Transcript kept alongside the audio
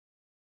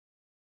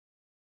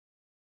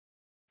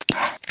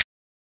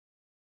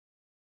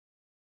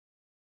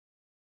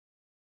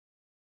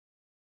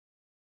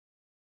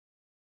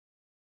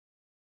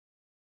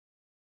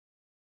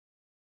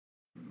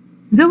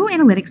Zoho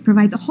Analytics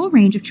provides a whole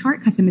range of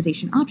chart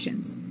customization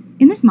options.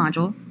 In this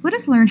module, let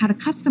us learn how to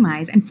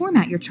customize and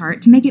format your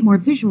chart to make it more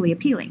visually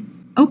appealing.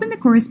 Open the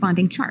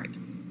corresponding chart,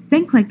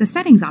 then click the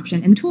Settings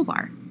option in the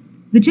toolbar.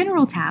 The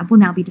General tab will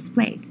now be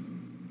displayed.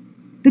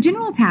 The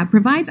General tab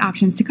provides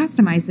options to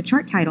customize the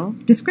chart title,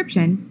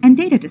 description, and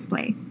data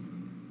display.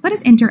 Let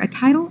us enter a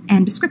title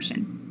and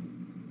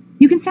description.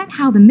 You can set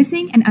how the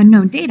missing and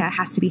unknown data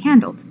has to be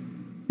handled.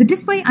 The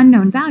Display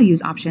Unknown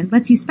Values option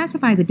lets you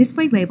specify the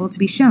display label to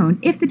be shown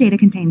if the data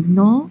contains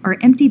null or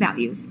empty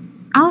values.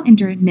 I'll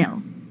enter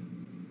nil.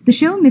 The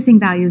Show Missing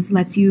Values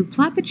lets you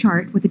plot the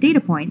chart with the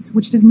data points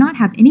which does not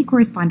have any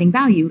corresponding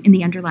value in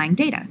the underlying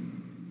data.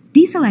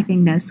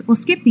 Deselecting this will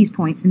skip these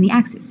points in the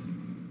axis.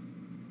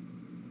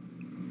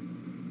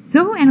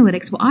 Zoho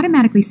Analytics will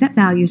automatically set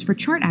values for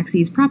chart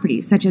axes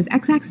properties such as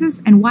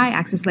x-axis and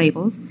y-axis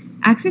labels,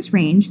 axis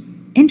range,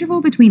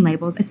 interval between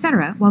labels,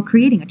 etc. while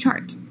creating a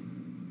chart.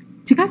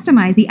 To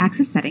customize the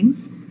axis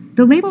settings,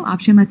 the Label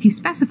option lets you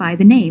specify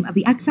the name of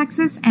the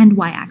x-axis and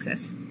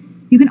y-axis.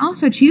 You can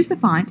also choose the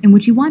font in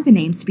which you want the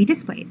names to be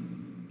displayed.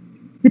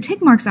 The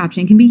Tick Marks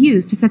option can be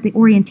used to set the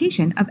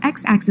orientation of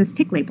x-axis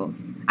tick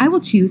labels. I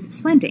will choose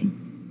slanting.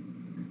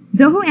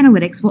 Zoho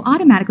Analytics will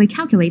automatically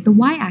calculate the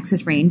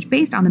y-axis range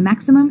based on the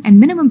maximum and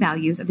minimum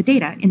values of the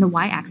data in the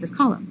y-axis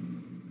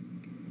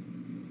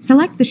column.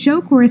 Select the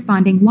Show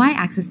Corresponding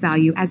y-axis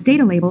value as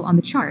data label on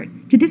the chart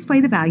to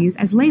display the values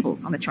as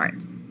labels on the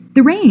chart.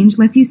 The Range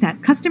lets you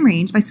set custom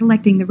range by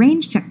selecting the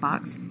Range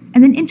checkbox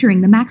and then entering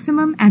the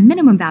maximum and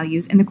minimum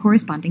values in the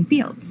corresponding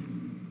fields.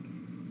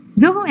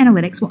 Zoho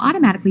Analytics will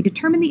automatically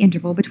determine the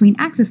interval between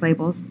axis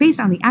labels based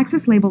on the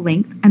axis label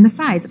length and the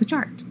size of the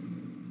chart.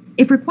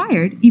 If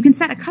required, you can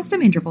set a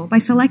custom interval by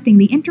selecting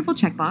the Interval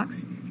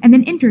checkbox and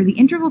then enter the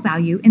interval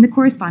value in the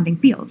corresponding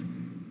field.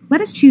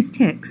 Let us choose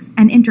ticks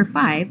and enter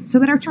 5 so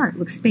that our chart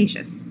looks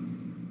spacious.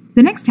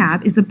 The next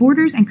tab is the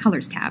Borders and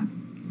Colors tab.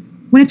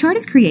 When a chart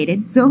is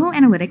created, Zoho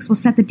Analytics will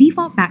set the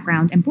default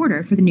background and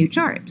border for the new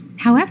chart.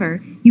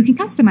 However, you can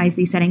customize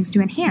these settings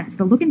to enhance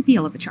the look and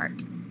feel of the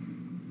chart.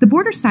 The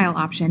Border Style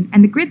option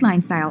and the Grid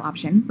Line Style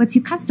option lets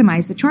you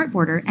customize the chart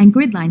border and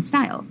grid line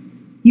style.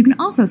 You can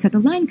also set the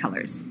line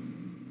colors.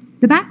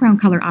 The Background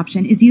Color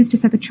option is used to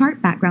set the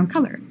chart background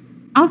color.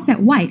 I'll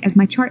set white as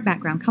my chart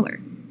background color.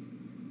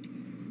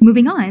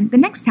 Moving on, the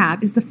next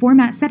tab is the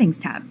Format Settings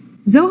tab.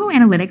 Zoho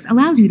Analytics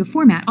allows you to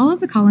format all of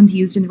the columns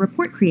used in the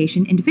report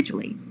creation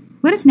individually.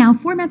 Let us now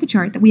format the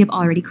chart that we have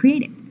already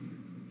created.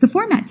 The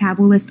Format tab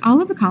will list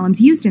all of the columns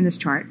used in this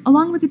chart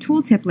along with the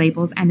tooltip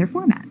labels and their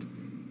format.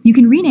 You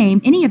can rename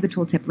any of the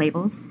tooltip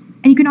labels,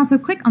 and you can also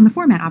click on the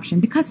Format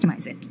option to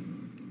customize it.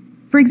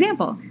 For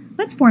example,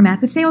 let's format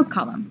the Sales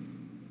column.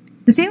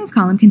 The Sales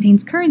column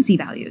contains currency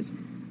values.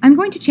 I'm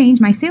going to change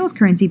my sales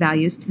currency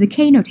values to the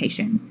K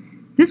notation.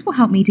 This will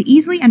help me to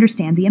easily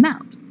understand the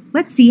amount.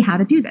 Let's see how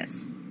to do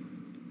this.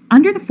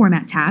 Under the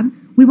Format tab,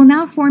 we will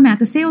now format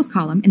the Sales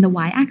column in the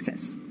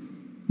y-axis.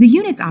 The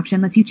Units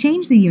option lets you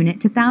change the unit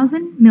to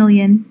thousand,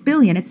 million,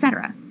 billion,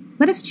 etc.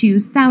 Let us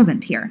choose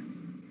 1,000 here.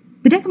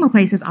 The Decimal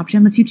Places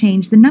option lets you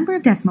change the number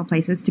of decimal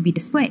places to be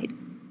displayed.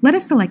 Let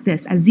us select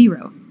this as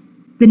 0.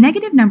 The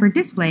Negative Number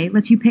Display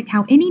lets you pick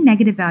how any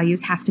negative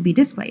values has to be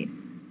displayed.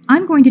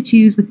 I'm going to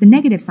choose with the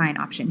negative sign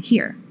option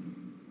here.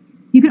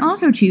 You can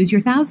also choose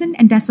your thousand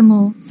and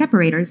decimal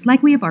separators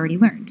like we have already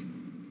learned.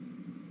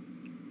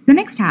 The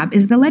next tab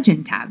is the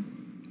Legend tab.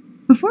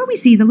 Before we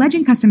see the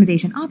legend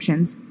customization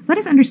options, let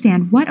us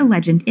understand what a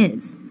legend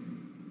is.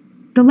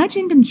 The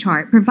legend and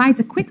chart provides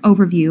a quick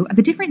overview of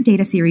the different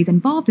data series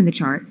involved in the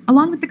chart,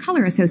 along with the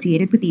color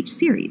associated with each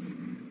series.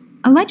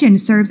 A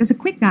legend serves as a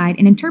quick guide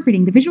in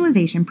interpreting the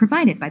visualization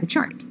provided by the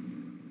chart.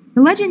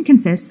 The legend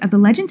consists of the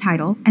legend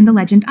title and the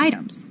legend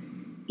items.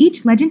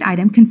 Each legend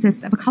item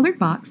consists of a colored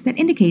box that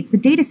indicates the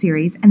data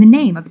series and the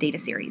name of the data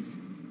series.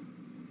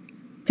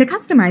 To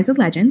customize the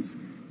legends,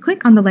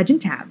 click on the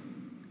Legend tab.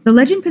 The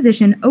legend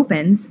position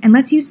opens and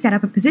lets you set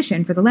up a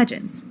position for the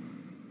legends.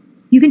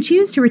 You can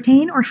choose to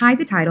retain or hide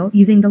the title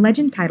using the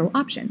Legend Title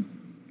option.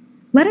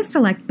 Let us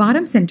select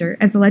Bottom Center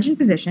as the legend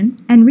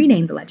position and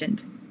rename the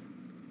legend.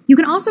 You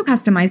can also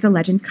customize the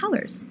legend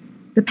colors.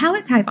 The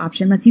Palette Type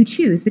option lets you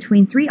choose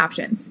between 3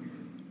 options.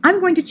 I'm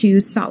going to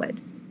choose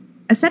Solid.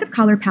 A set of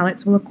color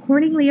palettes will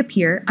accordingly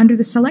appear under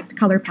the Select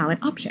Color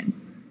Palette option.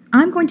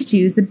 I'm going to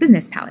choose the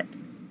Business Palette.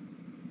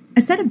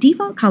 A set of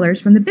default colors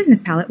from the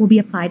Business Palette will be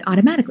applied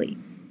automatically.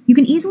 You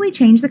can easily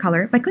change the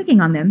color by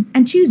clicking on them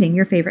and choosing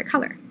your favorite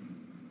color.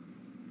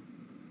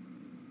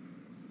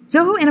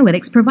 Zoho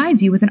Analytics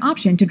provides you with an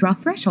option to draw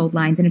threshold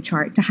lines in a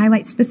chart to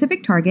highlight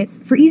specific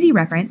targets for easy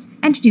reference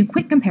and to do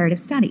quick comparative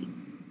study.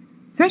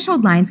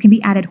 Threshold lines can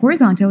be added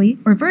horizontally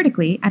or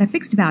vertically at a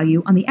fixed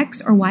value on the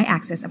X or Y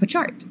axis of a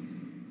chart.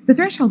 The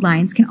threshold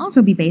lines can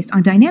also be based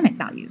on dynamic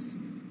values.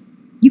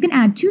 You can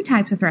add 2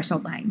 types of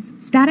threshold lines,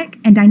 static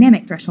and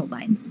dynamic threshold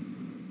lines.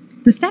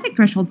 The static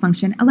threshold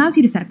function allows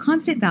you to set a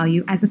constant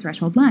value as the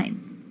threshold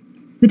line.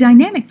 The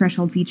dynamic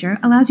threshold feature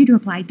allows you to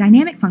apply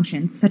dynamic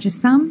functions such as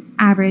sum,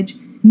 average,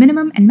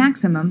 minimum, and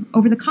maximum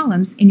over the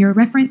columns in your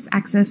reference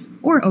axis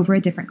or over a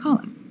different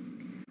column.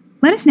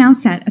 Let us now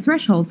set a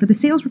threshold for the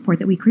sales report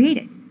that we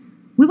created.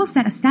 We will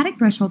set a static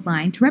threshold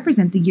line to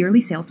represent the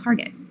yearly sale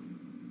target.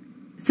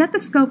 Set the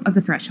scope of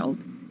the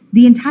threshold.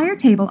 The entire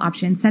table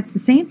option sets the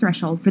same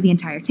threshold for the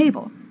entire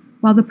table,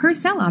 while the per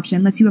cell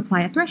option lets you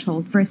apply a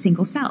threshold for a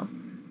single cell.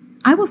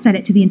 I will set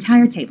it to the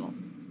entire table.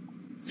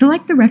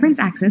 Select the reference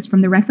axis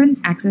from the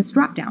reference axis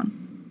dropdown.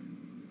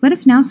 Let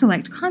us now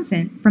select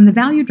constant from the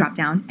value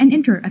dropdown and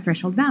enter a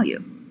threshold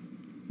value.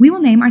 We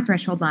will name our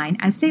threshold line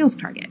as sales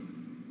target.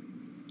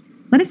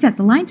 Let us set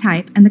the line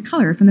type and the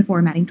color from the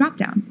formatting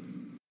dropdown.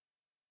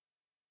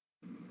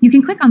 You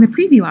can click on the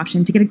preview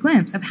option to get a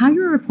glimpse of how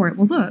your report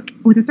will look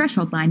with the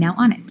threshold line now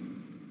on it.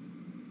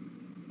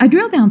 A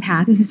drill down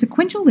path is a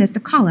sequential list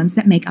of columns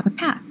that make up a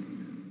path.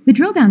 The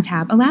drill down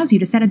tab allows you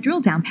to set a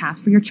drill down path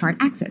for your chart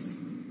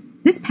axis.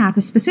 This path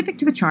is specific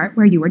to the chart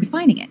where you are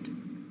defining it.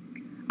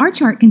 Our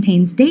chart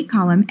contains date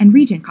column and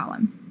region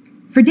column.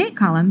 For date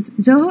columns,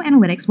 Zoho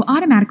Analytics will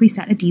automatically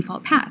set a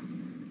default path.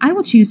 I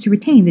will choose to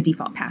retain the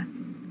default path.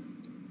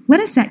 Let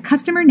us set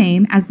customer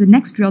name as the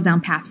next drill down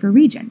path for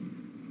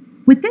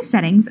region. With this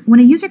settings, when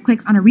a user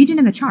clicks on a region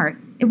in the chart,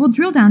 it will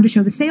drill down to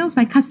show the sales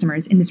by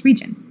customers in this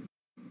region.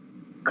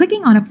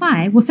 Clicking on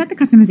Apply will set the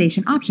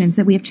customization options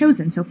that we have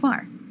chosen so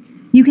far.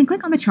 You can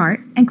click on the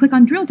chart and click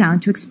on Drill Down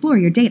to explore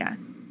your data.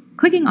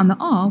 Clicking on the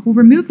All will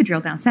remove the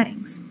drill down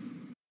settings.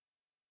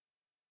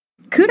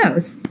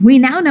 Kudos! We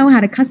now know how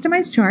to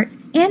customize charts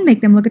and make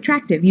them look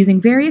attractive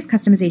using various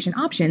customization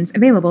options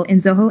available in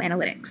Zoho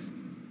Analytics.